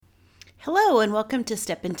Hello and welcome to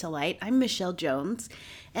Step Into Light. I'm Michelle Jones,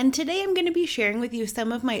 and today I'm going to be sharing with you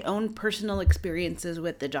some of my own personal experiences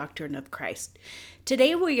with the doctrine of Christ.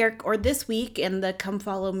 Today this week in the Come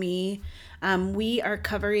Follow Me, we are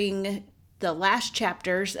covering the last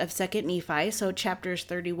chapters of 2nd Nephi, so chapters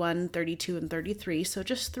 31, 32, and 33, so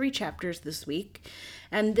just 3 chapters this week.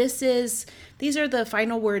 And these are the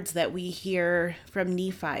final words that we hear from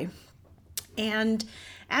Nephi. And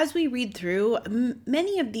as we read through,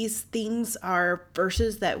 many of these things are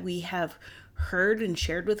verses that we have heard and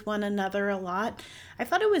shared with one another a lot. I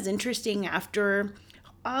thought it was interesting after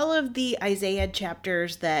all of the Isaiah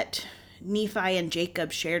chapters that Nephi and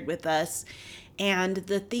Jacob shared with us, and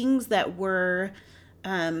the things that were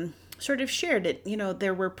sort of shared.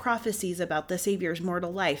 There were prophecies about the Savior's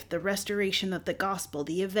mortal life, the restoration of the gospel,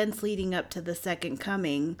 the events leading up to the second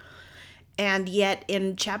coming. And yet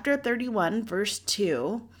in chapter 31, verse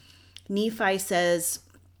 2, Nephi says,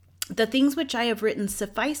 "The things which I have written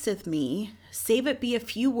sufficeth me, save it be a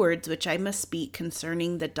few words which I must speak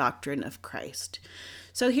concerning the doctrine of Christ."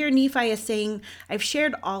 So here Nephi is saying, I've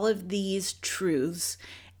shared all of these truths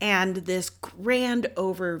and this grand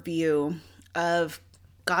overview of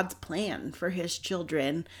God's plan for his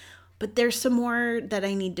children, but there's some more that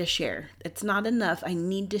I need to share. It's not enough. I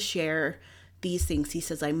need to share these things. He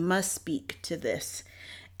says, I must speak to this.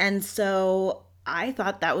 And so I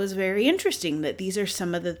thought that was very interesting that these are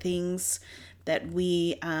some of the things that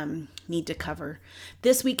we need to cover.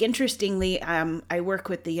 This week, interestingly, I work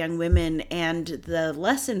with the young women, and the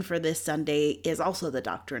lesson for this Sunday is also the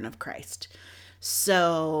doctrine of Christ.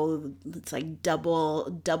 So it's like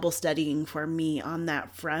double studying for me on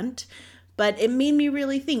that front. But it made me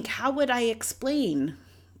really think, how would I explain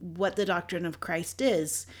what the doctrine of Christ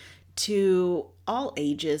is to all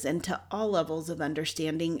ages and to all levels of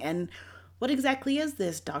understanding, and what exactly is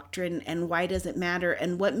this doctrine and why does it matter,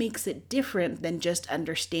 and what makes it different than just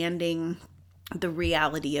understanding the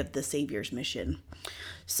reality of the Savior's mission.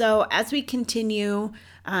 So as we continue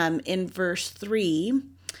in verse 3,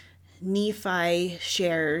 Nephi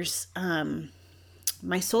shares,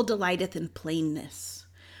 "My soul delighteth in plainness,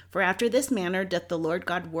 for after this manner doth the Lord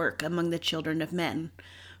God work among the children of men.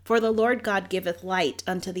 For the Lord God giveth light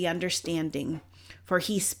unto the understanding, for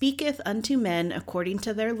he speaketh unto men according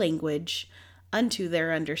to their language, unto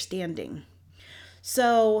their understanding."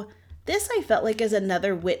 So this, I felt like, is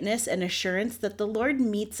another witness and assurance that the Lord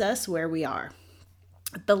meets us where we are.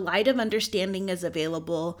 The light of understanding is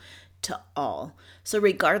available to all. So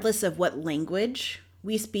regardless of what language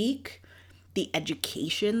we speak, the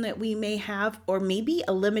education that we may have, or maybe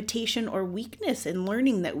a limitation or weakness in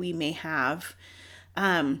learning that we may have,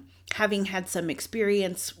 having had some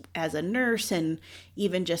experience as a nurse and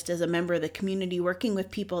even just as a member of the community working with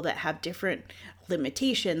people that have different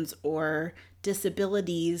limitations or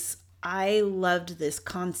disabilities, I loved this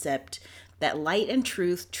concept that light and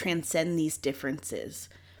truth transcend these differences.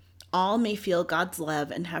 All may feel God's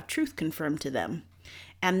love and have truth confirmed to them.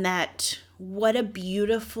 And that what a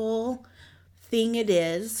beautiful thing it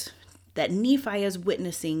is that Nephi is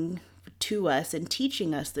witnessing to us and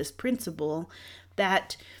teaching us this principle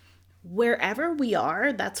that wherever we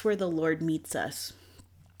are, that's where the Lord meets us.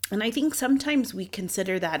 And I think sometimes we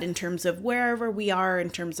consider that in terms of wherever we are, in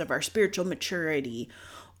terms of our spiritual maturity,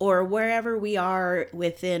 or wherever we are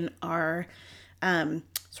within our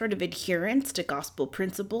sort of adherence to gospel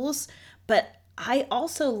principles. But I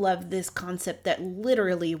also love this concept that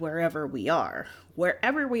literally wherever we are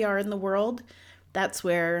in the world, that's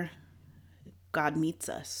where God meets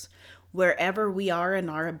us. Wherever we are in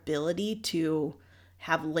our ability to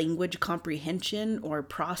have language comprehension or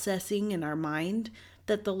processing in our mind,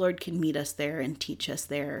 that the Lord can meet us there and teach us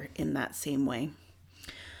there in that same way.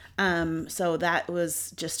 So that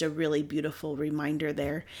was just a really beautiful reminder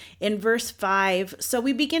there. In verse 5, so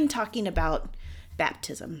we begin talking about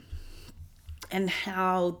baptism and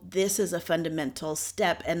how this is a fundamental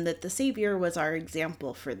step and that the Savior was our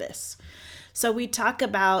example for this. So we talk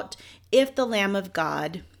about if the Lamb of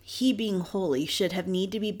God, he being holy, should have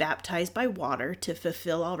need to be baptized by water to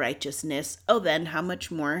fulfill all righteousness, oh then how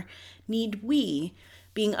much more need we,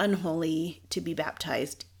 being unholy, to be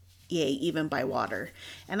baptized, yea, even by water.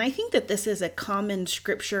 And I think that this is a common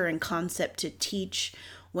scripture and concept to teach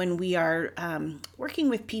when we are working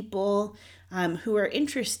with people who are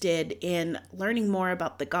interested in learning more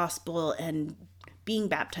about the gospel and being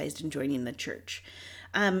baptized and joining the church.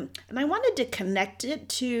 And I wanted to connect it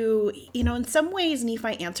to, in some ways,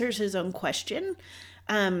 Nephi answers his own question.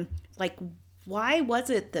 Like, why was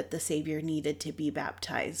it that the Savior needed to be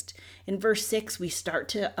baptized? In verse 6, we start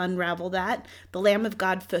to unravel that. The Lamb of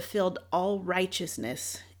God fulfilled all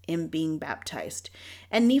righteousness in being baptized.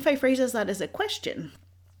 And Nephi phrases that as a question.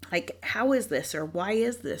 Like, how is this, or why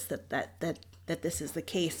is this that this is the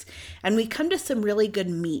case? And we come to some really good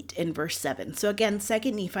meat in verse 7. So again,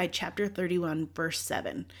 2 Nephi chapter 31, verse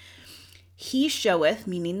 7. He showeth,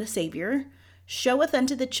 meaning the Savior, showeth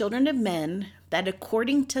unto the children of men that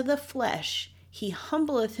according to the flesh he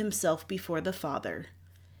humbleth himself before the Father,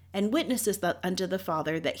 and witnesseth unto the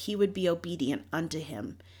Father that he would be obedient unto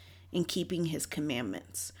him in keeping his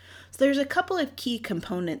commandments. So there's a couple of key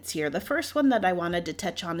components here. The first one that I wanted to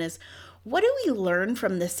touch on is, what do we learn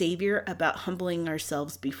from the Savior about humbling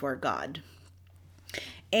ourselves before God?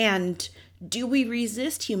 And do we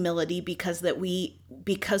resist humility because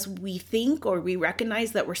we think or we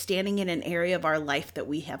recognize that we're standing in an area of our life that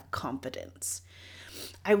we have confidence?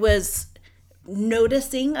 I was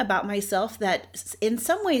noticing about myself that in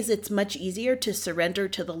some ways it's much easier to surrender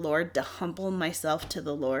to the Lord, to humble myself to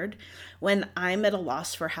the Lord when I'm at a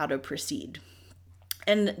loss for how to proceed.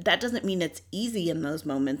 And that doesn't mean it's easy in those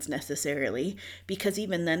moments necessarily, because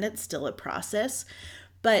even then it's still a process.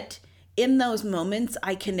 But in those moments,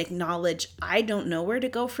 I can acknowledge I don't know where to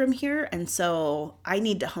go from here. And so I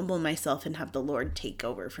need to humble myself and have the Lord take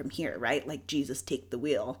over from here, right? Like Jesus take the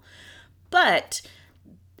wheel. But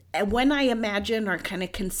when I imagine or kind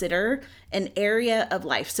of consider an area of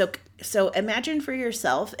life, so imagine for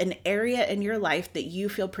yourself an area in your life that you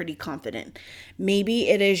feel pretty confident. Maybe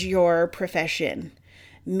it is your profession.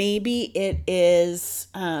 Maybe it is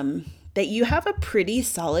that you have a pretty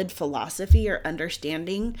solid philosophy or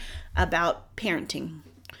understanding about parenting,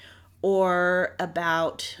 or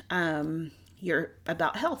about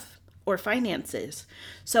about health or finances.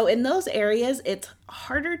 So in those areas, it's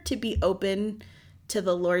harder to be open to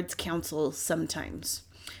the Lord's counsel sometimes.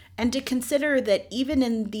 And to consider that even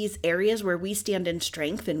in these areas where we stand in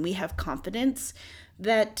strength and we have confidence,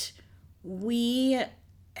 that we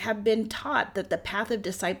have been taught that the path of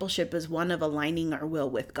discipleship is one of aligning our will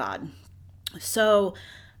with God. So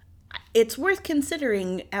it's worth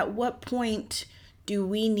considering at what point do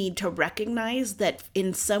we need to recognize that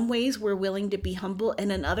in some ways we're willing to be humble, and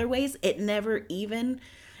in other ways it never even,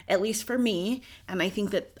 at least for me, and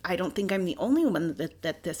I don't think I'm the only one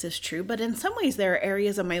that this is true, but in some ways there are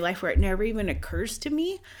areas of my life where it never even occurs to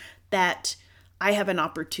me that I have an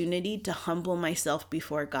opportunity to humble myself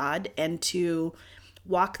before God and to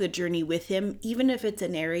walk the journey with him, even if it's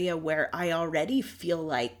an area where I already feel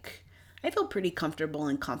pretty comfortable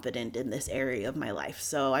and confident in this area of my life.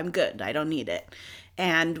 So I'm good. I don't need it.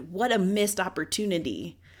 And what a missed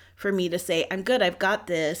opportunity for me to say, I'm good, I've got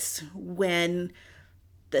this, when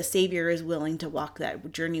the Savior is willing to walk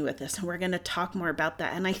that journey with us. And we're going to talk more about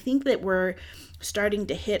that. And I think that we're starting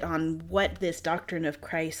to hit on what this doctrine of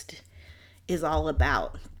Christ is all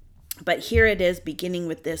about. But here it is, beginning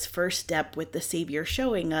with this first step with the Savior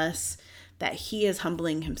showing us that he is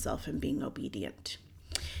humbling himself and being obedient.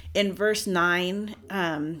 In verse 9,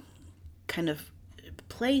 kind of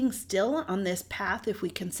playing still on this path, if we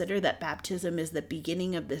consider that baptism is the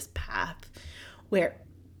beginning of this path where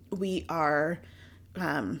we are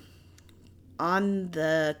on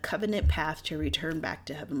the covenant path to return back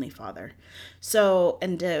to Heavenly Father. So,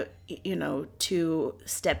 and to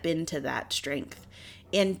step into that strength.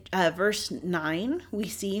 In verse 9, we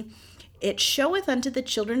see, it showeth unto the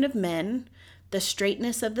children of men the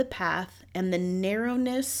straightness of the path and the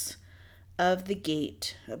narrowness of the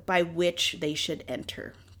gate by which they should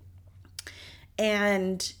enter.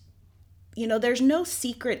 And, there's no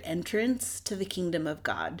secret entrance to the kingdom of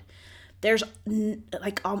God. There's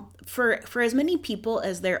for as many people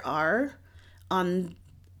as there are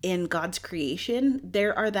in God's creation,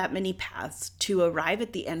 there are that many paths to arrive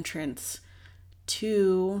at the entrance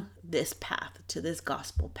to this path, to this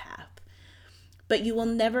gospel path. But you will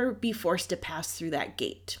never be forced to pass through that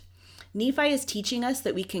gate. Nephi is teaching us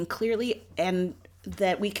that we can clearly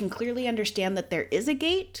understand that there is a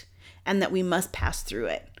gate and that we must pass through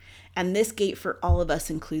it. And this gate for all of us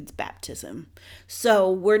includes baptism.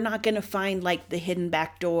 So we're not going to find like the hidden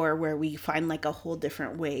back door where we find like a whole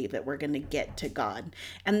different way that we're going to get to God.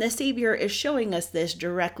 And the Savior is showing us this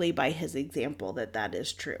directly by his example that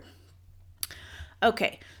is true.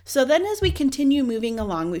 Okay, so then as we continue moving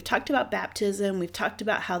along, we've talked about baptism, we've talked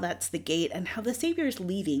about how that's the gate and how the Savior is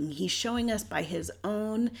leading. He's showing us by his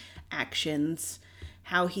own actions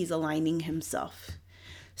how he's aligning himself.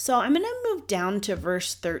 So I'm going to move down to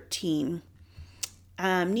verse 13.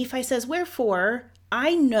 Nephi says, wherefore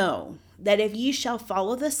I know that if ye shall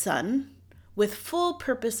follow the Son with full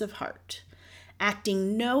purpose of heart,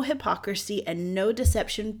 acting no hypocrisy and no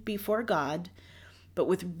deception before God, but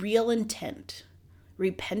with real intent,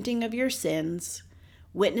 repenting of your sins,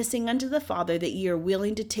 witnessing unto the Father that ye are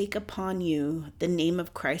willing to take upon you the name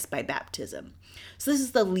of Christ by baptism. So this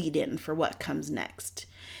is the lead-in for what comes next.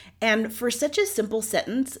 And for such a simple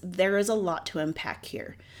sentence, there is a lot to unpack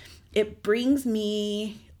here. It brings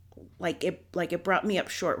me, it brought me up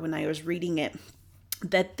short when I was reading it,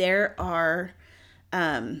 that there are,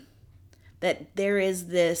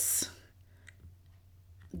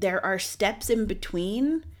 there are steps in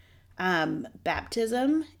between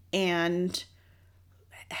baptism and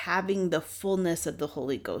having the fullness of the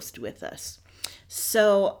Holy Ghost with us.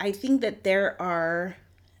 So I think that there are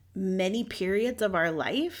many periods of our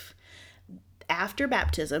life after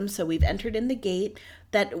baptism, so we've entered in the gate,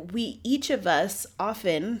 that each of us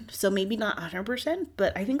often, so maybe not 100%,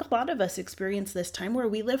 but I think a lot of us experience this time where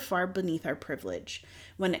we live far beneath our privilege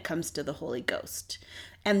when it comes to the Holy Ghost.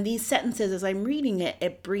 And these sentences, as I'm reading it,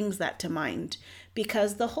 it brings that to mind,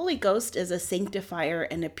 because the Holy Ghost is a sanctifier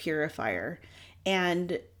and a purifier.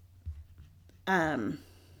 And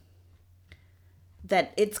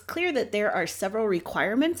that it's clear that there are several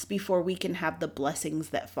requirements before we can have the blessings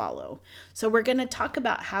that follow. So we're going to talk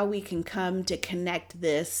about how we can come to connect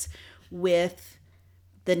this with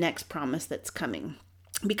the next promise that's coming.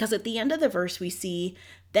 Because at the end of the verse we see,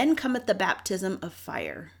 then cometh the baptism of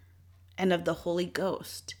fire and of the Holy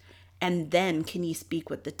Ghost, and then can ye speak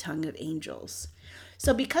with the tongue of angels.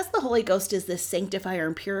 So because the Holy Ghost is this sanctifier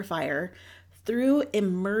and purifier, through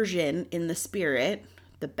immersion in the Spirit,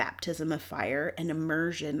 the baptism of fire and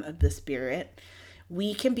immersion of the Spirit,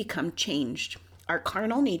 we can become changed. Our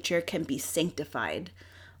carnal nature can be sanctified,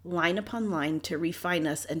 line upon line, to refine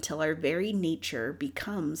us until our very nature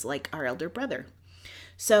becomes like our elder brother.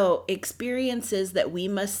 So experiences that we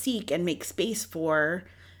must seek and make space for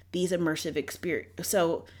these immersive experiences.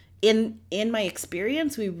 So in my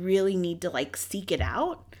experience, we really need to seek it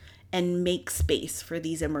out and make space for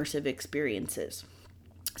these immersive experiences.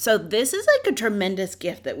 So this is a tremendous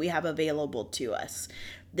gift that we have available to us,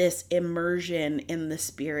 this immersion in the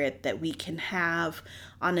Spirit that we can have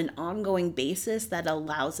on an ongoing basis that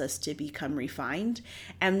allows us to become refined.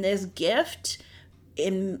 And this gift,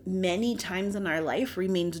 in many times in our life,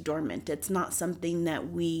 remains dormant. It's not something that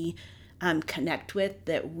we connect with,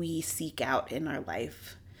 that we seek out in our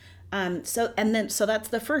life. So that's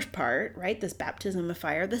the first part, right? This baptism of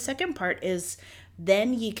fire. The second part is,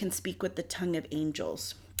 then ye can speak with the tongue of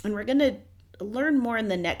angels. And we're going to learn more in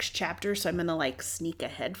the next chapter, so I'm going to sneak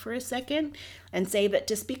ahead for a second and say that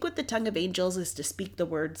to speak with the tongue of angels is to speak the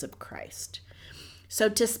words of Christ. So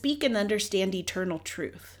to speak and understand eternal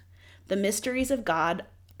truth. The mysteries of God,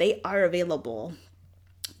 they are available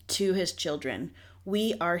to his children.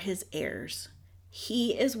 We are his heirs.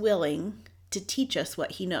 He is willing to teach us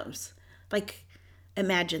what he knows.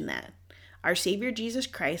 Imagine that. Our Savior Jesus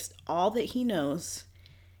Christ, all that he knows,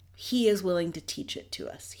 he is willing to teach it to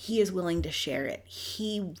us. He is willing to share it.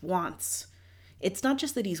 He wants. It's not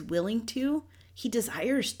just that he's willing to, he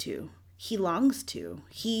desires to. He longs to.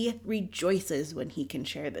 He rejoices when he can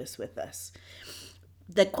share this with us.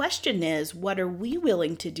 The question is, what are we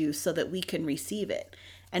willing to do so that we can receive it?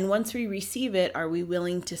 And once we receive it, are we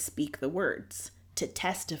willing to speak the words, to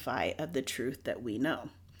testify of the truth that we know?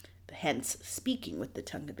 Hence, speaking with the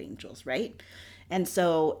tongue of angels, right? And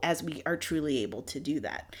so as we are truly able to do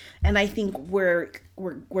that. And I think we're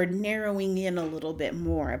narrowing in a little bit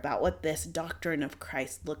more about what this doctrine of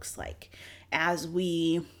Christ looks like as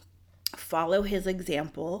we follow his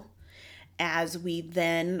example, as we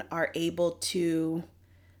then are able to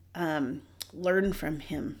learn from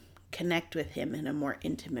him, connect with him in a more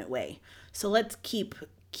intimate way. So let's keep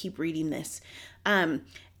reading this.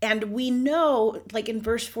 And we know, in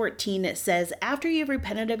verse 14, it says, after you have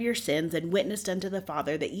repented of your sins and witnessed unto the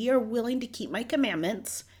Father that ye are willing to keep my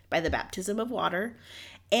commandments by the baptism of water,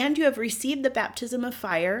 and you have received the baptism of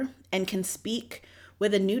fire and can speak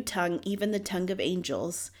with a new tongue, even the tongue of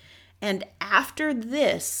angels, and after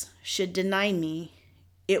this should deny me,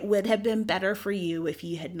 it would have been better for you if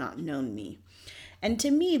ye had not known me. And to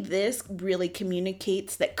me, this really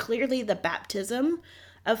communicates that clearly the baptism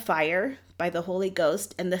of fire by the Holy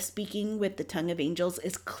Ghost and the speaking with the tongue of angels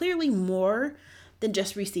is clearly more than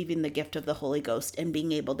just receiving the gift of the Holy Ghost and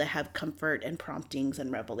being able to have comfort and promptings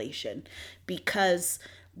and revelation, because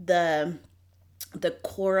the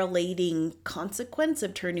correlating consequence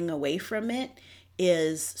of turning away from it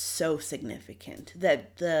is so significant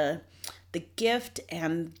that the gift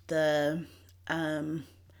and the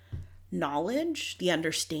knowledge, the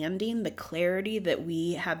understanding, the clarity that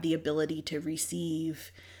we have the ability to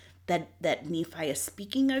receive that Nephi is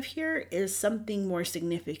speaking of here is something more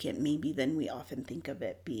significant maybe than we often think of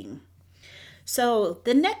it being. So,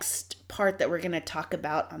 the next part that we're going to talk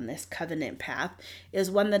about on this covenant path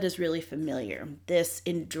is one that is really familiar, this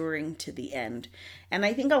enduring to the end. And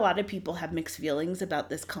I think a lot of people have mixed feelings about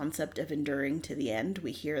this concept of enduring to the end.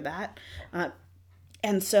 We hear that.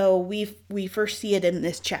 And so we first see it in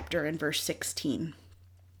this chapter in verse 16.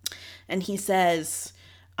 And he says,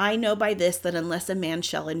 I know by this that unless a man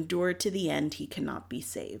shall endure to the end, he cannot be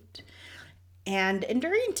saved. And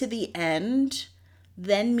enduring to the end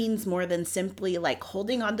then means more than simply like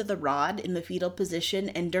holding onto the rod in the fetal position,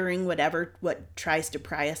 enduring what tries to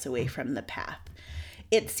pry us away from the path.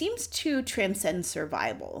 It seems to transcend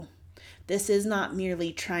survival. This is not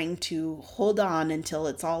merely trying to hold on until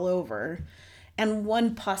it's all over. And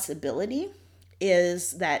one possibility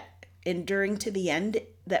is that enduring to the end,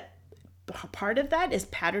 that part of that is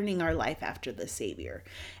patterning our life after the Savior.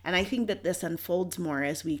 And I think that this unfolds more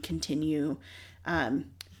as we continue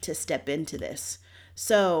to step into this.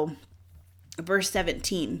 So, verse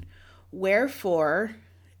 17, wherefore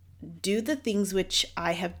do the things which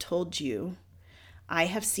I have told you, I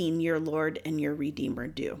have seen your Lord and your Redeemer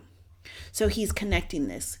do. So he's connecting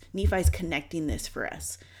this. Nephi's connecting this for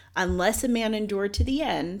us. Unless a man endure to the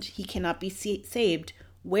end, he cannot be saved.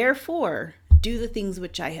 Wherefore do the things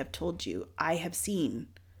which I have told you, I have seen.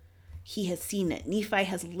 He has seen it. Nephi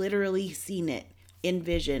has literally seen it in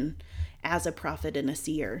vision as a prophet and a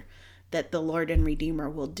seer that the Lord and Redeemer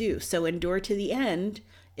will do. So endure to the end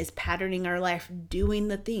is patterning our life, doing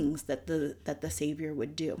the things that the Savior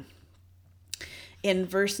would do. In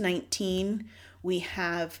verse 19, we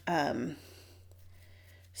have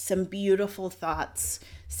some beautiful thoughts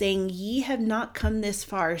saying, ye have not come this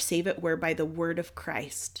far, save it were by the word of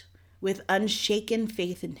Christ, with unshaken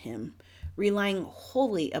faith in him, relying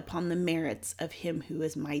wholly upon the merits of him who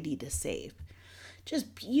is mighty to save.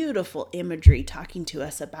 Just beautiful imagery talking to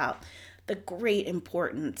us about the great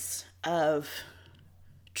importance of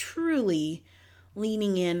truly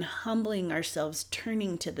leaning in, humbling ourselves,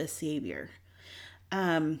 turning to the Savior.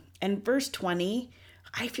 And verse 20,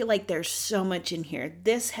 I feel like there's so much in here.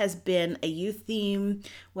 This has been a youth theme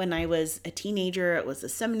when I was a teenager. It was a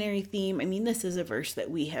seminary theme. I mean, this is a verse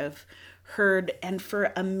that we have heard, and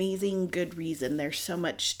for amazing good reason. There's so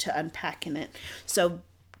much to unpack in it. So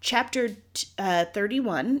chapter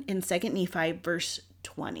 31 in 2 Nephi, verse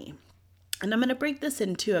 20. And I'm going to break this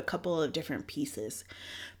into a couple of different pieces.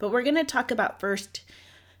 But we're going to talk about first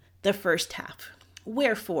the first half.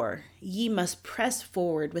 Wherefore, ye must press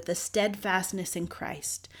forward with a steadfastness in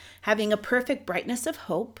Christ, having a perfect brightness of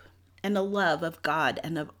hope and a love of God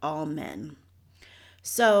and of all men.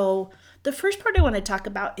 So the first part I want to talk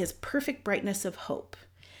about is perfect brightness of hope.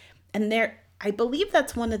 And I believe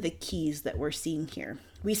that's one of the keys that we're seeing here.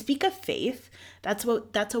 We speak of faith. That's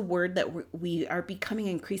a word that we are becoming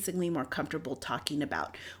increasingly more comfortable talking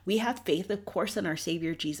about. We have faith, of course, in our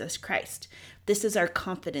Savior Jesus Christ. This is our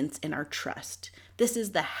confidence and our trust. This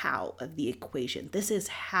is the how of the equation. This is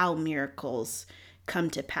how miracles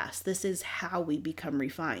come to pass. This is how we become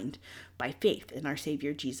refined by faith in our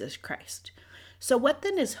Savior Jesus Christ. So what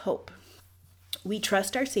then is hope? We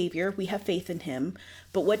trust our Savior. We have faith in him.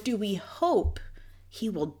 But what do we hope he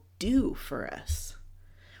will do for us?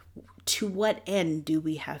 To what end do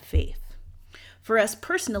we have faith? For us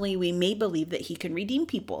personally, we may believe that he can redeem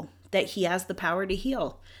people, that he has the power to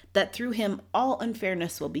heal, that through him all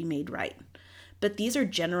unfairness will be made right. But these are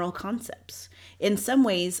general concepts. In some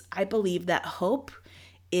ways, I believe that hope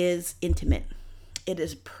is intimate. It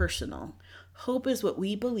is personal. Hope is what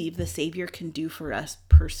we believe the Savior can do for us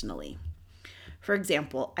personally. For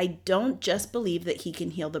example, I don't just believe that he can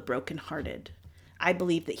heal the brokenhearted. I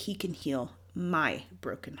believe that he can heal my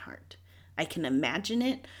broken heart. I can imagine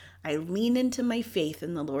it. I lean into my faith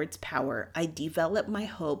in the Lord's power. I develop my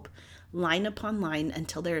hope line upon line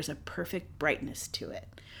until there is a perfect brightness to it.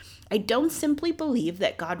 I don't simply believe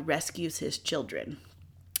that God rescues his children,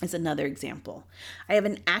 is another example. I have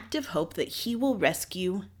an active hope that he will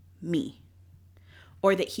rescue me,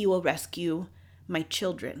 or that he will rescue my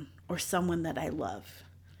children or someone that I love.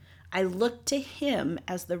 I look to him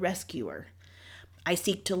as the rescuer. I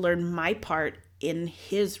seek to learn my part in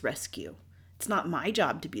his rescue. It's not my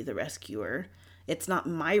job to be the rescuer. It's not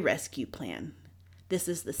my rescue plan. This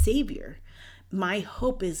is the Savior. My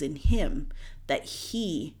hope is in him, that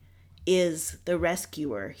he is the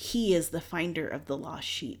rescuer. He is the finder of the lost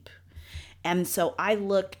sheep. And so I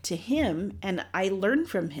look to him and I learn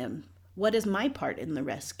from him. What is my part in the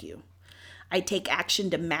rescue? I take action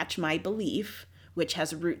to match my belief, which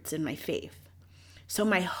has roots in my faith. So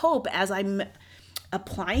my hope, as I'm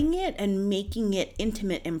applying it and making it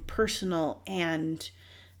intimate and personal and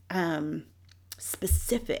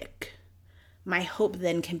specific, my hope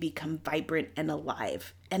then can become vibrant and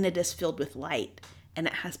alive, and it is filled with light, and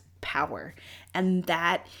it has power. And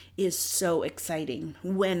that is so exciting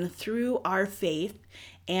when through our faith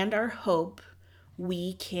and our hope,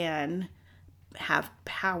 we can have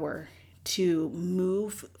power to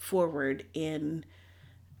move forward in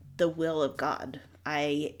the will of God.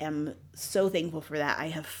 I am so thankful for that. I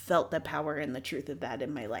have felt the power and the truth of that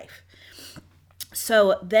in my life.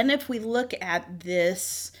 So then if we look at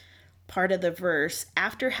this part of the verse,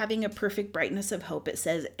 after having a perfect brightness of hope, it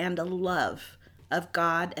says, and a love of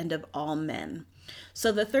God and of all men.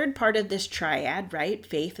 So the third part of this triad, right?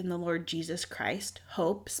 Faith in the Lord Jesus Christ,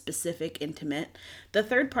 hope, specific, intimate. The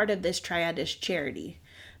third part of this triad is charity,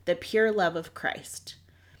 the pure love of Christ.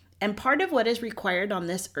 And part of what is required on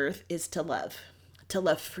this earth is to love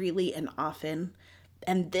freely and often.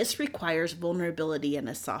 And this requires vulnerability and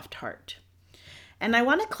a soft heart. And I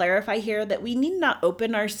want to clarify here that we need not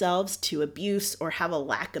open ourselves to abuse or have a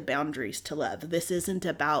lack of boundaries to love. This isn't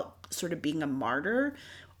about sort of being a martyr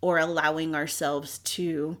or allowing ourselves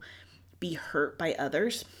to be hurt by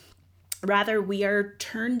others. Rather, we are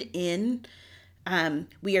tuned in, to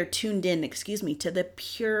the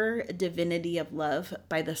pure divinity of love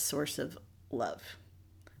by the source of love.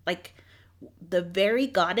 Like the very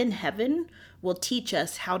God in heaven will teach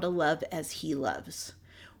us how to love as he loves.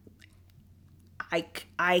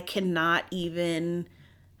 I cannot even,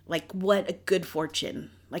 what a good fortune.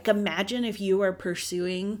 Imagine if you are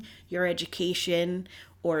pursuing your education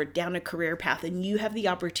or down a career path and you have the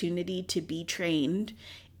opportunity to be trained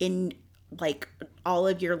in all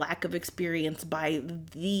of your lack of experience by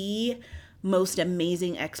the most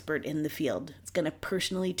amazing expert in the field. It's going to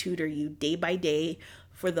personally tutor you day by day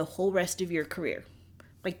for the whole rest of your career.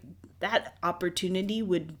 That opportunity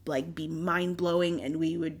would be mind-blowing, and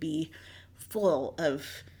we would be full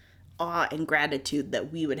of awe and gratitude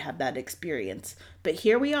that we would have that experience. But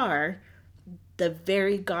here we are, the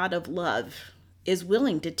very God of love is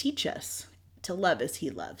willing to teach us to love as he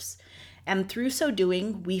loves. And through so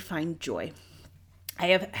doing, we find joy. I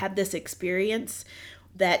have had this experience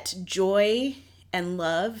that joy and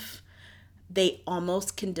love, they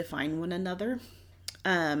almost can define one another.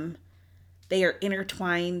 They are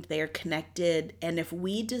intertwined, they are connected, and if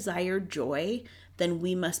we desire joy, then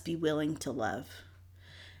we must be willing to love.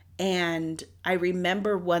 And I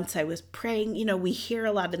remember once I was praying, we hear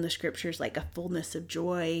a lot in the scriptures a fullness of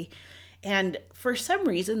joy. And for some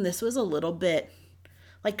reason, this was a little bit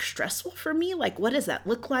stressful for me. What does that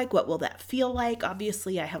look like? What will that feel like?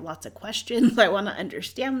 Obviously, I have lots of questions. I want to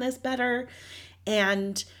understand this better.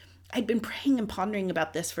 And I'd been praying and pondering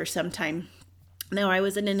about this for some time. Now, I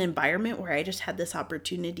was in an environment where I just had this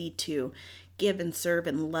opportunity to give and serve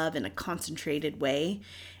and love in a concentrated way.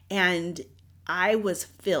 And I was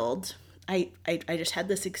filled. I just had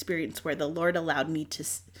this experience where the Lord allowed me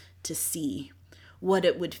to see what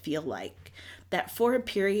it would feel like. That for a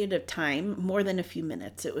period of time, more than a few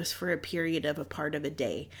minutes, it was for a period of a part of a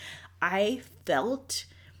day, I felt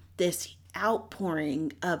this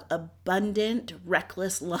outpouring of abundant,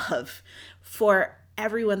 reckless love for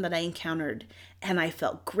everyone that I encountered. And I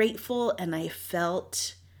felt grateful and I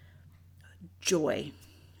felt joy.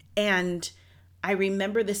 And I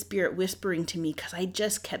remember the Spirit whispering to me, because I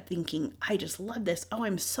just kept thinking, I just love this. Oh,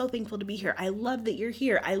 I'm so thankful to be here. I love that you're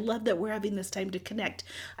here. I love that we're having this time to connect.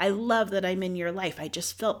 I love that I'm in your life. I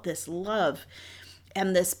just felt this love.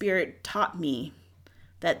 And the Spirit taught me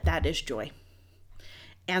that that is joy.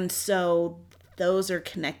 And so those are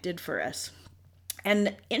connected for us.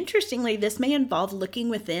 And interestingly, this may involve looking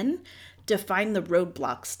within to find the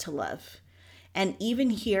roadblocks to love. And even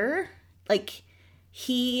here,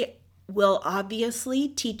 he will obviously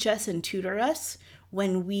teach us and tutor us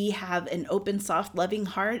when we have an open, soft, loving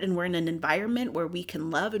heart and we're in an environment where we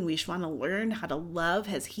can love and we just want to learn how to love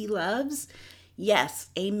as he loves. Yes,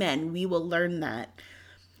 amen. We will learn that.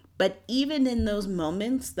 But even in those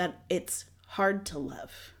moments that it's hard to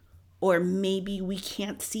love, or maybe we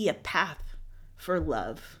can't see a path for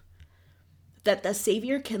love, that the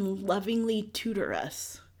Savior can lovingly tutor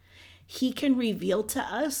us. He can reveal to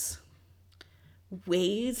us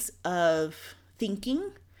ways of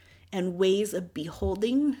thinking and ways of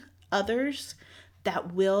beholding others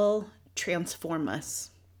that will transform us.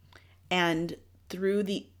 And through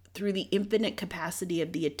the infinite capacity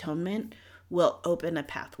of the atonement, will open a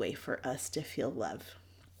pathway for us to feel love.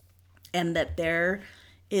 And that there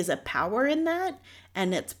is a power in that,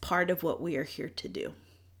 and it's part of what we are here to do.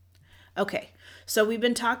 Okay, so we've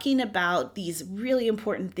been talking about these really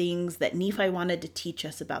important things that Nephi wanted to teach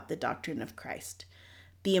us about the doctrine of Christ.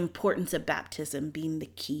 The importance of baptism being the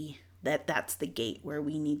key, that's the gate where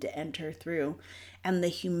we need to enter through. And the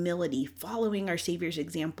humility, following our Savior's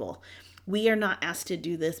example. We are not asked to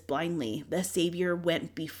do this blindly. The Savior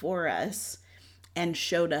went before us and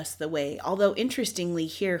showed us the way. Although interestingly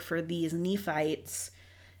here for these Nephites,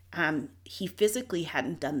 he physically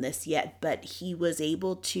hadn't done this yet, but he was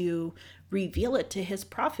able to reveal it to his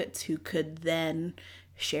prophets who could then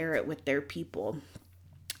share it with their people.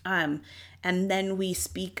 And then we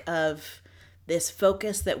speak of this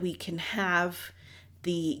focus that we can have,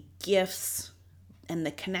 the gifts and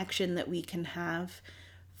the connection that we can have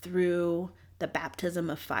through the baptism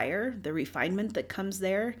of fire, the refinement that comes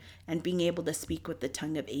there, and being able to speak with the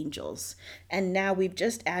tongue of angels. And now we've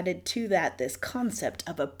just added to that this concept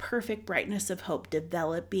of a perfect brightness of hope,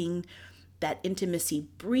 developing that intimacy,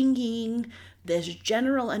 bringing this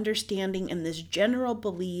general understanding and this general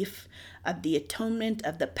belief of the atonement,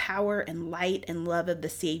 of the power and light and love of the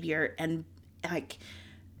Savior, and like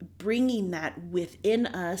bringing that within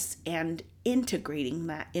us and integrating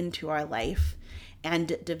that into our life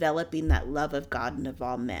and developing that love of God and of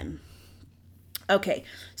all men. Okay,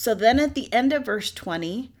 so then at the end of verse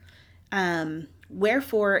 20,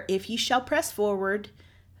 wherefore, if ye shall press forward,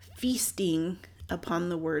 feasting upon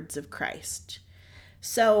the words of Christ.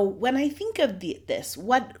 So when I think of this,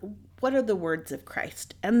 what are the words of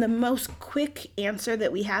Christ? And the most quick answer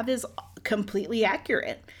that we have is completely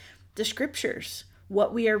accurate. The scriptures,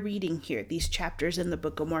 what we are reading here, these chapters in the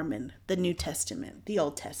Book of Mormon, the New Testament, the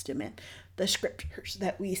Old Testament, the scriptures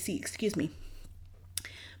that we see,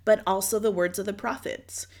 but also the words of the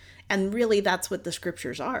prophets. And really that's what the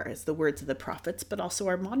scriptures are, is the words of the prophets, but also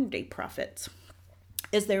our modern day prophets.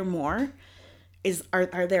 Is there more?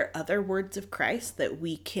 Are there other words of Christ that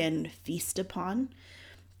we can feast upon?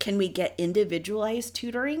 Can we get individualized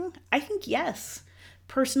tutoring? I think yes.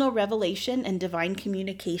 Personal revelation and divine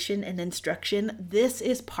communication and instruction, this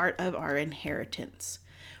is part of our inheritance.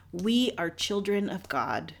 We are children of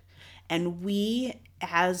God, and we,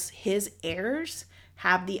 as his heirs,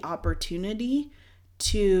 have the opportunity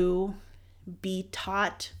to be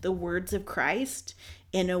taught the words of Christ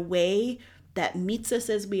in a way that meets us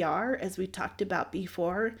as we are, as we talked about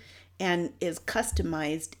before, and is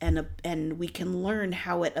customized, and we can learn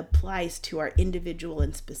how it applies to our individual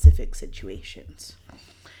and specific situations.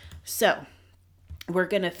 So we're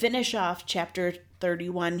going to finish off chapter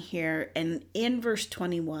 31 here, and in verse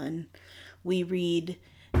 21 we read,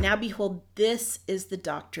 "Now behold, this is the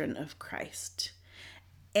doctrine of Christ."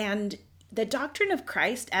 And the doctrine of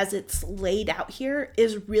Christ, as it's laid out here,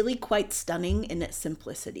 is really quite stunning in its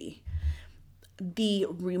simplicity. The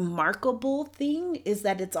remarkable thing is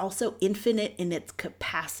that it's also infinite in its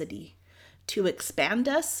capacity to expand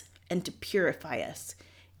us and to purify us.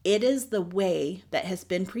 It is the way that has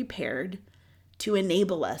been prepared to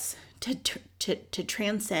enable us to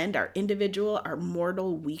transcend our individual, our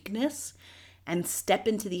mortal weakness, and step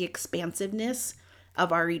into the expansiveness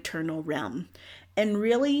of our eternal realm. And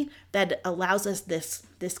really, that allows us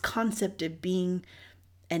this concept of being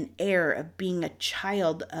an heir, of being a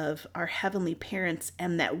child of our heavenly parents,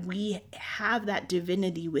 and that we have that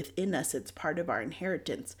divinity within us. It's part of our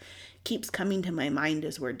inheritance. Keeps coming to my mind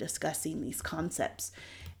as we're discussing these concepts.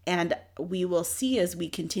 And we will see as we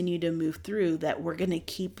continue to move through that we're going to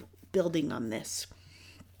keep building on this.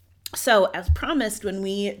 So as promised, when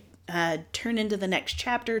we turn into the next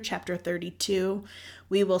chapter, chapter 32,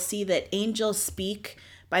 we will see that angels speak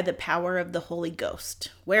by the power of the Holy Ghost.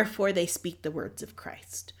 Wherefore they speak the words of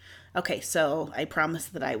Christ. Okay, so I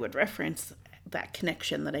promised that I would reference that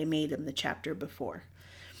connection that I made in the chapter before.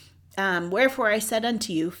 Wherefore I said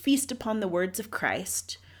unto you, feast upon the words of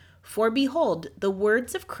Christ. For behold, the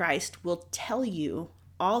words of Christ will tell you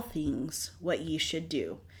all things what ye should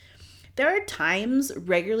do. There are times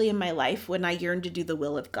regularly in my life when I yearn to do the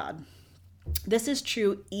will of God. This is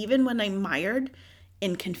true even when I'm mired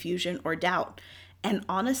in confusion or doubt, and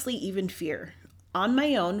honestly, even fear. On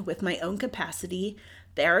my own, with my own capacity,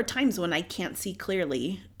 there are times when I can't see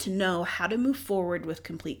clearly to know how to move forward with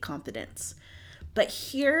complete confidence. But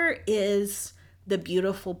here is the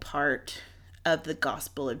beautiful part of the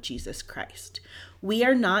gospel of Jesus Christ. We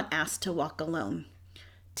are not asked to walk alone,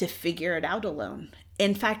 to figure it out alone.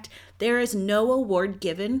 In fact, there is no award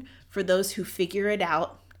given for those who figure it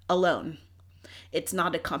out alone. It's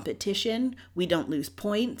not a competition. We don't lose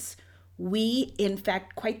points. We, in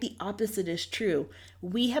fact, quite the opposite is true.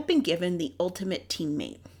 We have been given the ultimate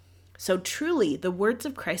teammate. So truly, the words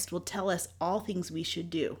of Christ will tell us all things we should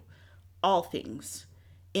do. All things.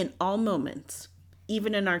 In all moments.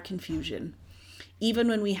 Even in our confusion. Even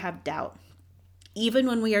when we have doubt. Even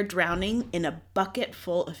when we are drowning in a bucket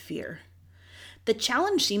full of fear. The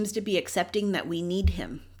challenge seems to be accepting that we need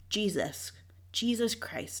him Jesus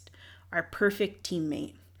Christ, our perfect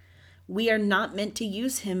teammate. We are not meant to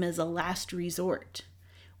use him as a last resort.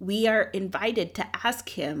 We are invited to ask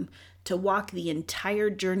him to walk the entire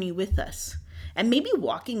journey with us. And maybe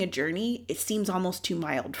walking a journey, it seems almost too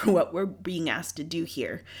mild for what we're being asked to do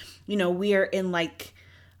here. We are in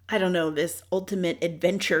this ultimate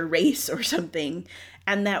adventure race or something,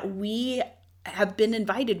 and that we have been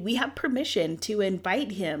invited. We have permission to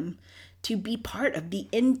invite him to be part of the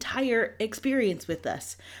entire experience with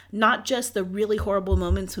us, not just the really horrible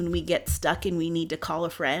moments when we get stuck and we need to call a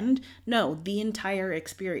friend. No, the entire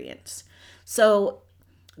experience. So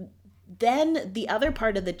then the other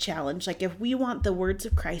part of the challenge, if we want the words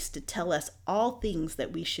of Christ to tell us all things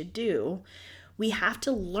that we should do, we have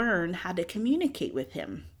to learn how to communicate with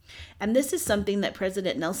him. And this is something that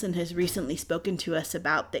President Nelson has recently spoken to us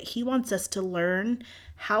about, that he wants us to learn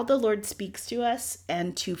how the Lord speaks to us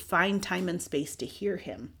and to find time and space to hear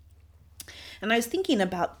him. And I was thinking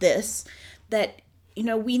about this, that,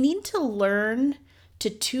 we need to learn to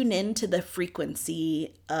tune into the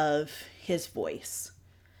frequency of his voice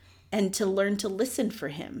and to learn to listen for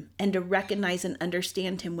him and to recognize and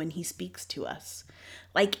understand him when he speaks to us.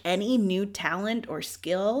 Like any new talent or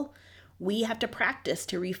skill, we have to practice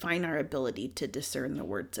to refine our ability to discern the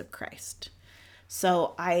words of Christ.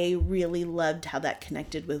 So I really loved how that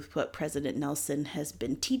connected with what President Nelson has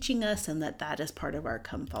been teaching us, and that is part of our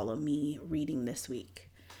Come Follow Me reading this week.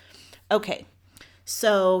 Okay,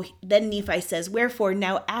 so then Nephi says, "Wherefore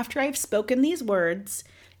now after I've spoken these words,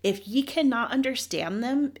 if ye cannot understand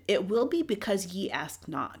them, it will be because ye ask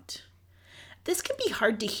not." This can be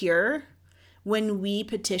hard to hear when we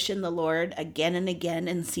petition the Lord again and again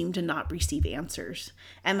and seem to not receive answers.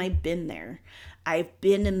 And I've been there. I've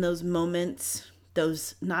been in those moments,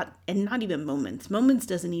 not even moments. Moments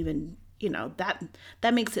doesn't even,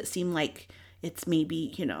 that makes it seem like it's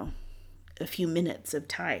maybe, a few minutes of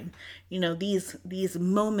time. These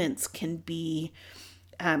moments can be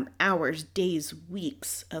hours, days,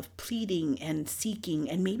 weeks of pleading and seeking,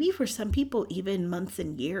 and maybe for some people even months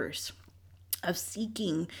and years of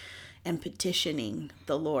seeking and petitioning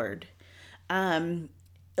the Lord.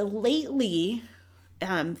 Lately,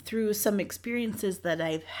 through some experiences that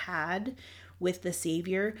I've had with the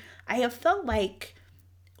Savior, I have felt like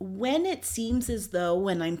when it seems as though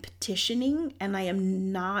when I'm petitioning and I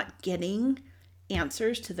am not getting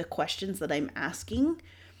answers to the questions that I'm asking,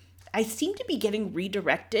 I seem to be getting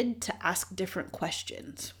redirected to ask different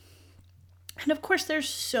questions. And of course, there's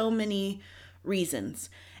so many reasons.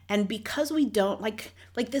 And because we don't, like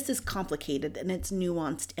this is complicated and it's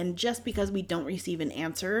nuanced, and just because we don't receive an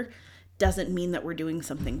answer doesn't mean that we're doing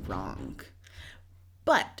something wrong.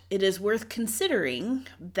 But it is worth considering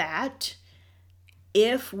that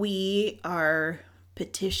if we are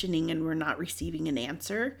petitioning and we're not receiving an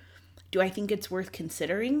answer, do I think it's worth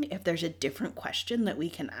considering if there's a different question that we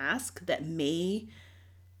can ask that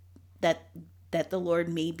the Lord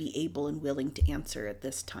may be able and willing to answer at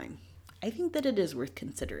this time? I think that it is worth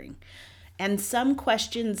considering. And some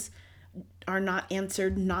questions are not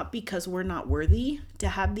answered not because we're not worthy to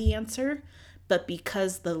have the answer, but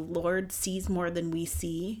because the Lord sees more than we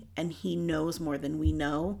see, and he knows more than we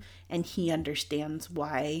know, and he understands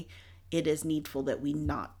why it is needful that we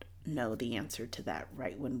not know the answer to that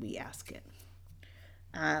right when we ask it.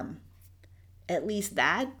 At least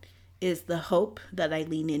that is the hope that I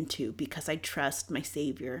lean into, because I trust my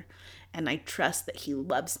Savior and I trust that he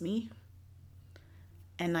loves me.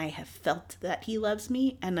 And I have felt that he loves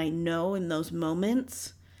me. And I know in those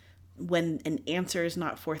moments when an answer is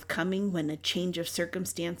not forthcoming, when a change of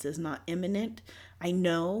circumstance is not imminent, I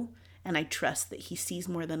know and I trust that he sees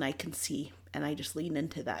more than I can see. And I just lean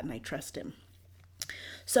into that and I trust him.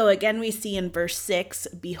 So again, we see in verse 6,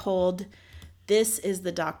 "Behold, this is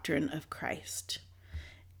the doctrine of Christ."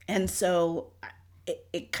 And so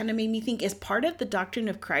it kind of made me think, is part of the doctrine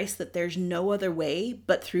of Christ that there's no other way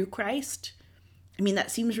but through Christ? I mean,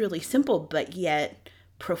 that seems really simple, but yet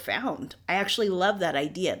profound. I actually love that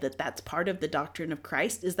idea that that's part of the doctrine of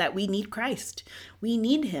Christ, is that we need Christ. We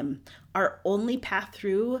need him. Our only path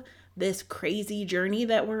through this crazy journey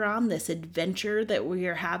that we're on, this adventure that we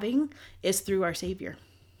are having, is through our Savior.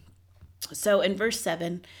 So in verse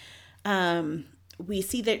 7, we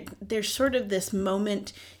see that there's sort of this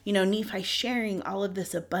moment, Nephi sharing all of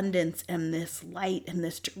this abundance and this light and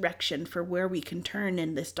this direction for where we can turn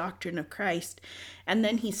in this doctrine of Christ. And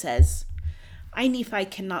then he says, "I, Nephi,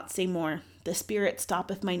 cannot say more. The Spirit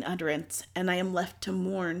stoppeth mine utterance, and I am left to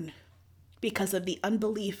mourn because of the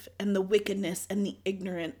unbelief and the wickedness and the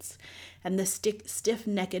ignorance and the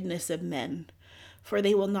stiff-neckedness of men. For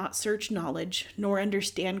they will not search knowledge, nor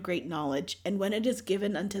understand great knowledge, and when it is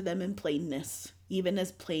given unto them in plainness, even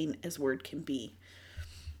as plain as word can be.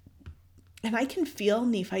 And I can feel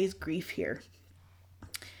Nephi's grief here.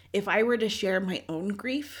 If I were to share my own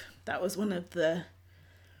grief, that was one of the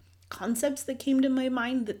concepts that came to my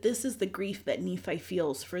mind, that this is the grief that Nephi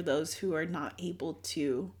feels for those who are not able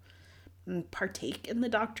to partake in the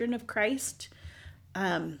doctrine of Christ.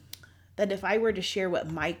 That if I were to share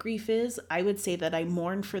what my grief is, I would say that I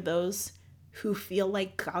mourn for those who feel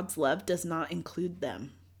like God's love does not include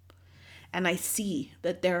them. And I see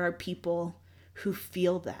that there are people who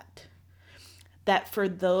feel that. That for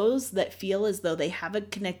those that feel as though they have a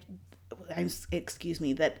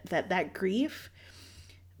that grief,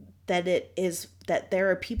 that it is that there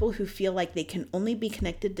are people who feel like they can only be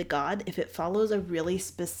connected to God if it follows a really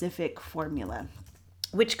specific formula,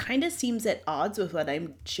 which kind of seems at odds with what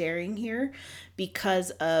I'm sharing here because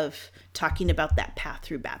of talking about that path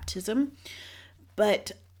through baptism.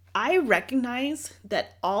 But I recognize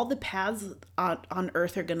that all the paths on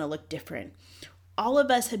earth are going to look different. All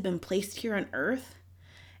of us have been placed here on earth,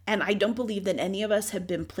 and I don't believe that any of us have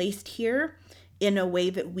been placed here in a way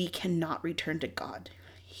that we cannot return to God.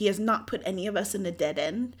 He has not put any of us in a dead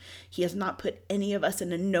end. He has not put any of us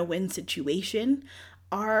in a no-win situation.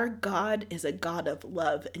 Our God is a God of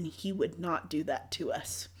love, and he would not do that to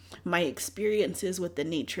us. My experiences with the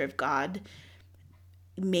nature of God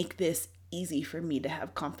make this easy for me to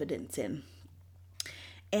have confidence in.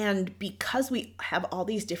 And because we have all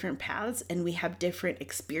these different paths and we have different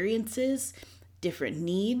experiences, different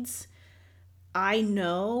needs, I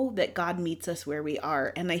know that God meets us where we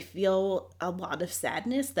are. And I feel a lot of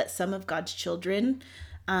sadness that some of God's children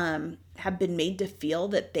have been made to feel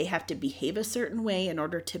that they have to behave a certain way in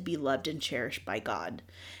order to be loved and cherished by God.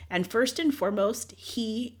 And first and foremost,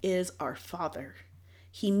 he is our Father.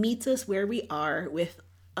 He meets us where we are with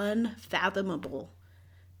unfathomable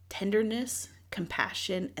tenderness,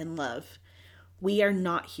 compassion, and love. We are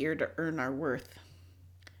not here to earn our worth.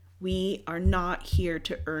 We are not here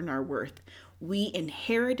to earn our worth. We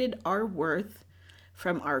inherited our worth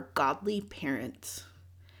from our godly parents.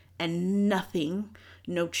 And nothing,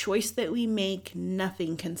 no choice that we make,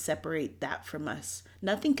 nothing can separate that from us.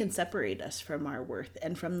 Nothing can separate us from our worth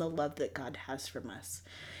and from the love that God has from us.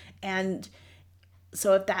 And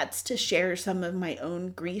so if that's to share some of my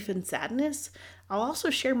own grief and sadness, I'll also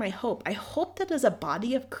share my hope. I hope that as a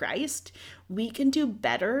body of Christ, we can do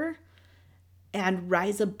better and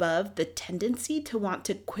rise above the tendency to want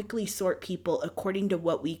to quickly sort people according to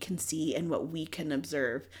what we can see and what we can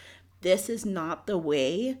observe. This is not the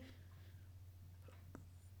way.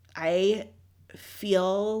 I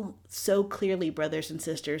feel so clearly, brothers and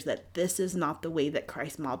sisters, that this is not the way that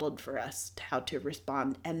Christ modeled for us how to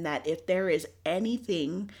respond. And that if there is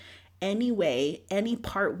anything, any way, any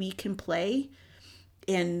part we can play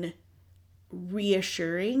in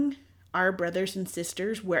reassuring our brothers and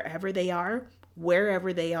sisters wherever they are,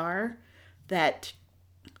 that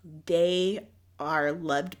they are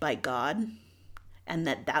loved by God and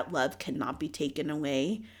that love cannot be taken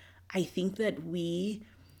away, I think that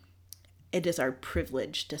it is our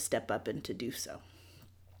privilege to step up and to do so.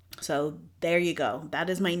 So there you go. That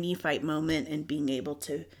is my Nephite moment and being able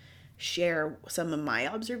to share some of my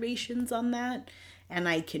observations on that. And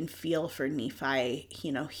I can feel for Nephi,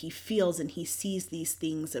 he feels and he sees these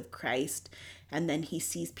things of Christ, and then he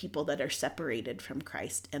sees people that are separated from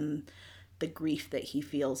Christ, and the grief that he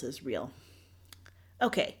feels is real.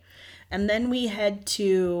 Okay, and then we head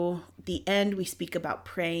to the end. We speak about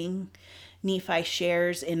praying. Nephi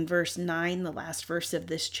shares in verse 9, the last verse of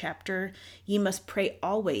this chapter, "Ye must pray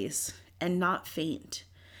always and not faint,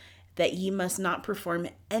 that ye must not perform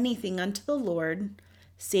anything unto the Lord,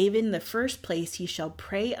 save in the first place ye shall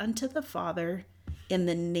pray unto the Father in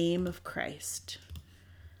the name of Christ,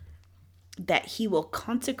 that he will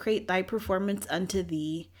consecrate thy performance unto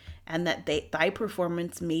thee, and that thy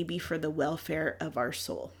performance may be for the welfare of our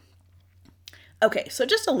soul." Okay, so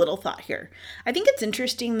just a little thought here. I think it's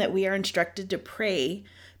interesting that we are instructed to pray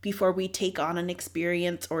before we take on an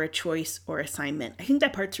experience or a choice or assignment. I think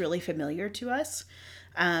that part's really familiar to us.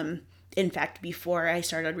 In fact, before I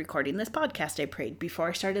started recording this podcast, I prayed. Before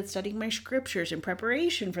I started studying my scriptures in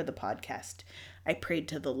preparation for the podcast, I prayed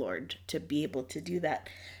to the Lord to be able to do that.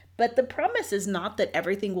 But the promise is not that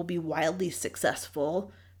everything will be wildly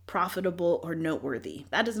successful, profitable, or noteworthy.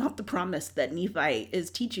 That is not the promise that Nephi is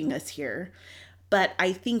teaching us here. But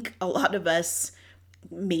I think a lot of us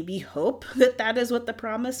maybe hope that that is what the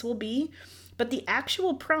promise will be. But the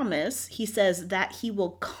actual promise, he says, that he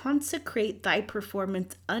will consecrate thy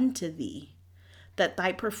performance unto thee, that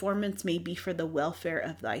thy performance may be for the welfare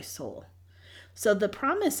of thy soul. So the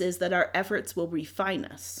promise is that our efforts will refine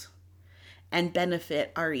us and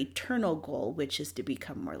benefit our eternal goal, which is to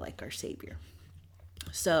become more like our Savior.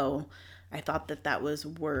 So I thought that that was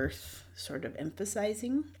worth sort of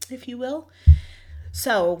emphasizing, if you will.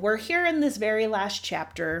 So we're here in this very last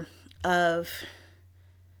chapter of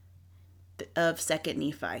 2nd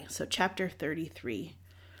Nephi, so chapter 33.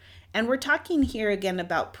 And we're talking here again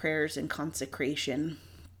about prayers and consecration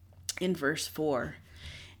in verse 4.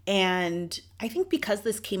 And I think because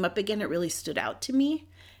this came up again, it really stood out to me.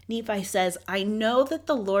 Nephi says, I know that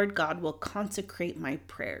the Lord God will consecrate my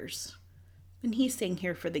prayers. And he's saying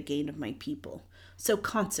here for the gain of my people. So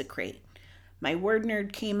consecrate. My word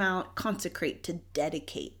nerd came out, consecrate, to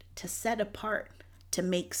dedicate, to set apart, to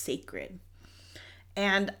make sacred.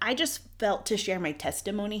 And I just felt to share my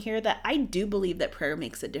testimony here that I do believe that prayer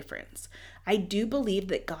makes a difference. I do believe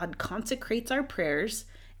that God consecrates our prayers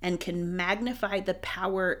and can magnify the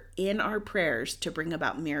power in our prayers to bring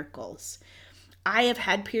about miracles. I have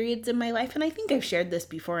had periods in my life, and I think I've shared this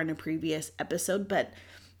before in a previous episode, but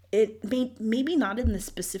it maybe not in this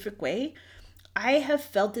specific way. I have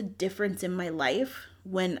felt a difference in my life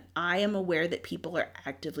when I am aware that people are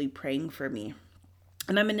actively praying for me.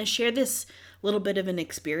 And I'm going to share this little bit of an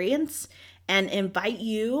experience and invite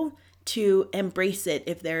you to embrace it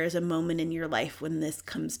if there is a moment in your life when this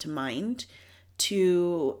comes to mind,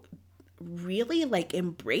 to really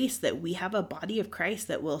embrace that we have a body of Christ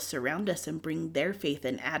that will surround us and bring their faith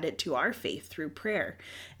and add it to our faith through prayer,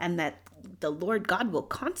 and that the Lord God will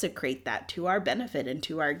consecrate that to our benefit and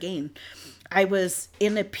to our gain. I was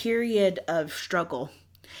in a period of struggle,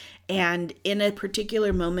 and in a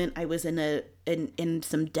particular moment I was in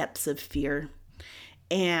some depths of fear,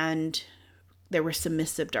 and there was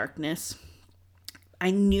submissive darkness.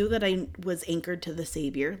 I knew that I was anchored to the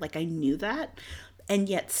Savior, I knew that, and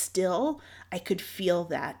yet still I could feel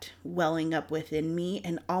that welling up within me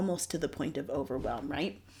and almost to the point of overwhelm,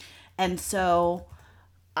 right? And so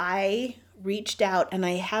I reached out, and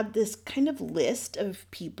I had this kind of list of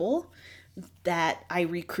people that I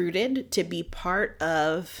recruited to be part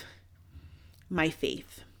of my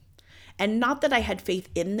faith. And not that I had faith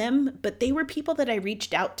in them, but they were people that I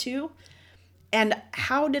reached out to. And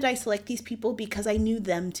how did I select these people? Because I knew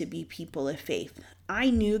them to be people of faith. I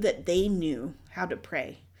knew that they knew how to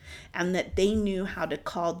pray and that they knew how to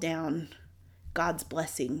call down God's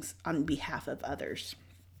blessings on behalf of others.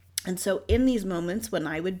 And so in these moments when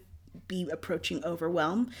I would be approaching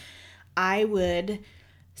overwhelm, I would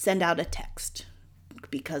send out a text,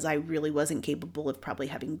 because I really wasn't capable of probably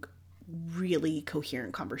having really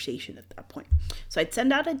coherent conversation at that point. So I'd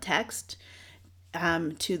send out a text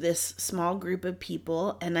to this small group of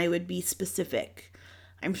people, and I would be specific.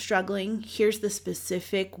 I'm struggling. Here's the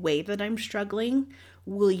specific way that I'm struggling.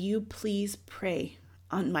 Will you please pray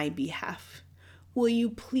on my behalf? Will you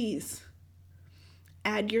please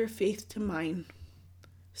add your faith to mine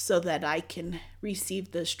so that I can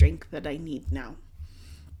receive the strength that I need now?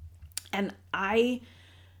 And I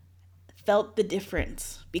felt the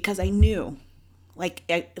difference because I knew,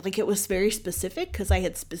 it was very specific, because I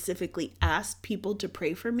had specifically asked people to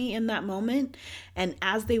pray for me in that moment. And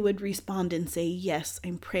as they would respond and say, yes,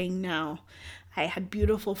 I'm praying now, I had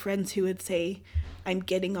beautiful friends who would say, I'm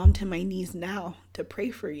getting onto my knees now to pray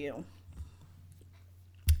for you.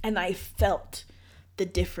 And I felt the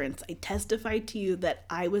difference. I testified to you that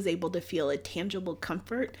I was able to feel a tangible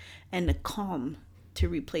comfort and a calm to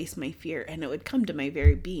replace my fear, and it would come to my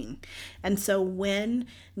very being. And so when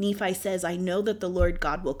Nephi says, I know that the Lord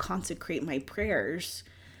God will consecrate my prayers,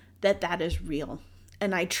 that is real.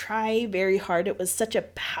 And I try very hard. It was such a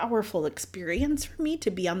powerful experience for me to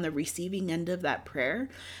be on the receiving end of that prayer.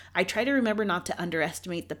 I try to remember not to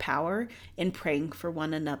underestimate the power in praying for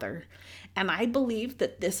one another. And I believe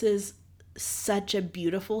that this is such a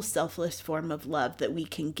beautiful, selfless form of love that we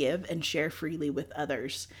can give and share freely with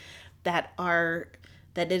others, that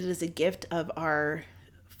it is a gift of our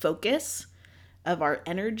focus, of our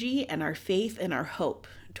energy and our faith and our hope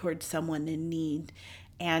towards someone in need,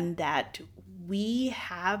 and that we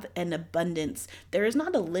have an abundance. There is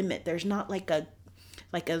not a limit. There's not like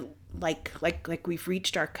we've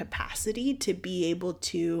reached our capacity to be able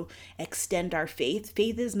to extend our faith.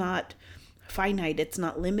 Faith is not finite. It's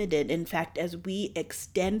not limited. In fact, as we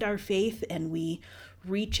extend our faith and we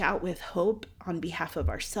reach out with hope on behalf of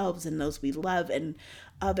ourselves and those we love and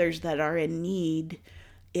others that are in need,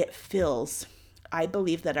 it fills. I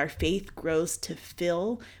believe that our faith grows to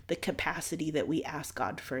fill the capacity that we ask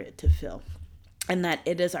God for it to fill. And that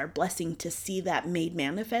it is our blessing to see that made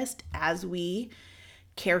manifest as we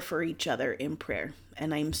care for each other in prayer.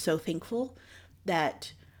 And I'm so thankful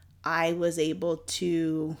that I was able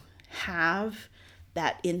to have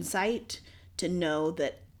that insight to know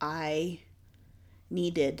that I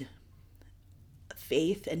needed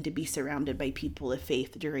faith and to be surrounded by people of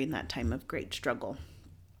faith during that time of great struggle.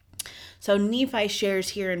 So Nephi shares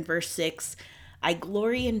here in verse 6, I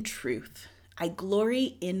glory in truth. I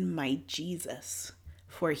glory in my Jesus,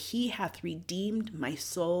 for he hath redeemed my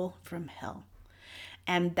soul from hell.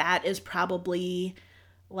 And that is probably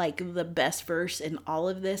like the best verse in all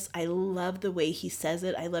of this. I love the way he says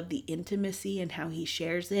it. I love the intimacy and how he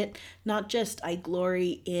shares it. Not just I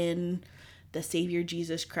glory in the Savior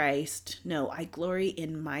Jesus Christ. No, I glory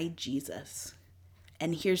in my Jesus.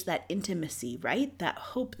 And here's that intimacy, right? That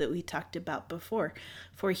hope that we talked about before.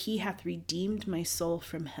 For he hath redeemed my soul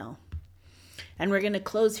from hell. And we're going to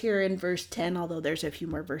close here in verse 10, although there's a few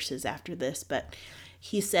more verses after this. But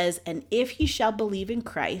he says, and if ye shall believe in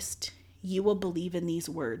Christ, ye will believe in these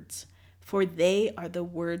words. For they are the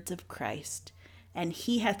words of Christ. And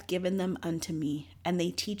he hath given them unto me. And they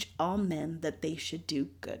teach all men that they should do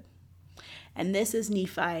good. And this is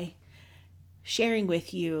Nephi sharing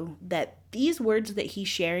with you that these words that he's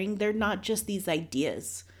sharing, they're not just these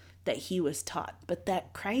ideas that he was taught, but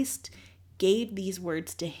that Christ gave these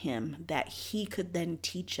words to him that he could then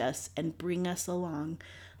teach us and bring us along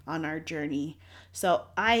on our journey. So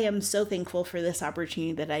I am so thankful for this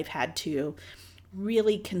opportunity that I've had to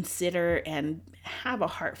really consider and have a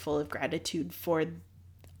heart full of gratitude for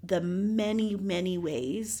the many, many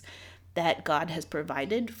ways that God has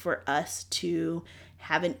provided for us to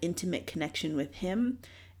have an intimate connection with him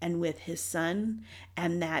and with his son,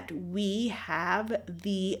 and that we have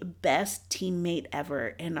the best teammate ever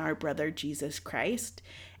in our brother Jesus Christ.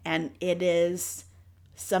 And it is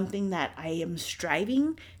something that I am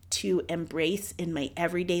striving to embrace in my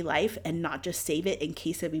everyday life and not just save it in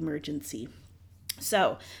case of emergency.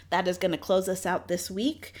 So that is going to close us out this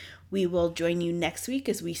week. We will join you next week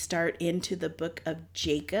as we start into the book of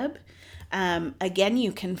Jacob. Again,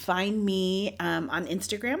 you can find me on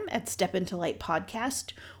Instagram at Step Into Light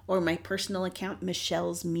Podcast, or my personal account,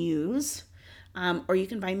 Michelle's Muse. Or you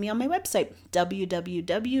can find me on my website,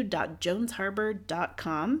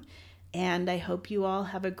 www.jonesharbor.com. And I hope you all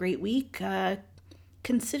have a great week,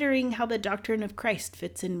 considering how the doctrine of Christ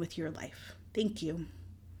fits in with your life. Thank you.